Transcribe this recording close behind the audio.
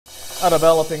A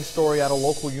developing story at a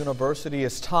local university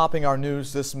is topping our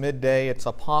news this midday. It's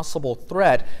a possible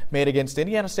threat made against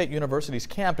Indiana State University's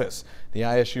campus. The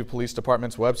ISU Police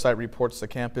Department's website reports the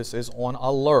campus is on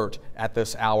alert at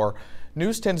this hour.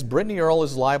 News 10's Brittany Earl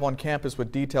is live on campus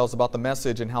with details about the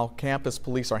message and how campus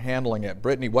police are handling it.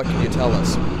 Brittany, what can you tell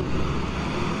us?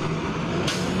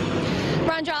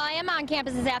 I am on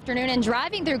campus this afternoon, and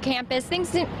driving through campus,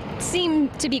 things seem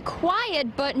to be quiet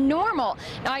but normal.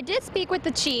 Now, I did speak with the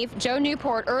chief, Joe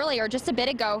Newport, earlier, just a bit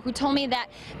ago, who told me that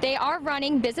they are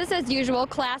running business as usual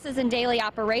classes and daily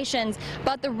operations,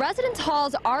 but the residence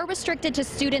halls are restricted to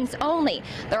students only.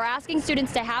 They're asking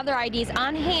students to have their IDs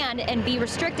on hand and be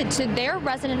restricted to their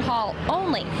resident hall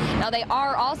only. Now, they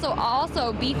are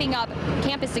also beefing up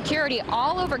campus security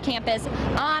all over campus,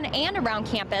 on and around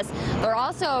campus. They're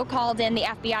also called in the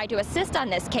FBI to assist on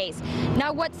this case.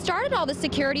 Now, what started all the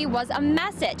security was a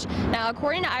message. Now,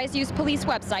 according to ISU's police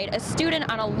website, a student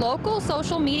on a local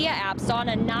social media app saw an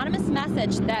anonymous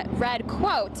message that read,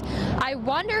 quote, "I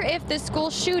wonder if this school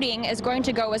shooting is going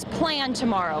to go as planned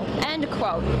tomorrow," end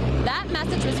quote. That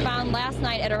message was found last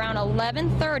night at around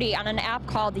 11:30 on an app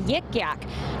called Yik Yak.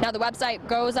 Now, the website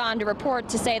goes on to report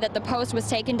to say that the post was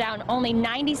taken down only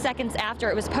 90 seconds after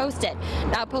it was posted.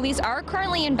 Now, police are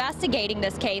currently investigating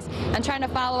this case and trying to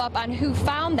follow up on who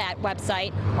found that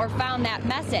website or found that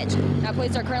message. Now,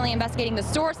 police are currently investigating the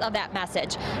source of that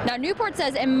message. Now, Newport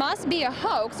says it must be a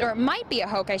hoax, or it might be a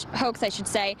hoax, I should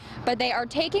say, but they are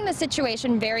taking the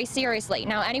situation very seriously.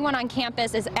 Now, anyone on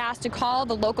campus is asked to call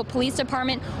the local police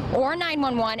department or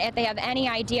 911 if they have any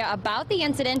idea about the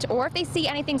incident or if they see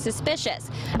anything suspicious.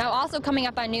 Now, also coming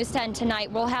up on News 10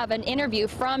 tonight, we'll have an interview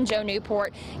from Joe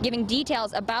Newport giving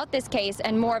details about this case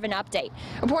and more of an update.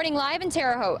 Reporting live in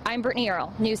Terre Haute, I'm Brittany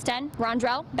Earl. News 10,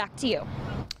 Rondrell, back to you.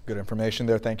 Good information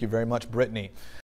there. Thank you very much, Brittany.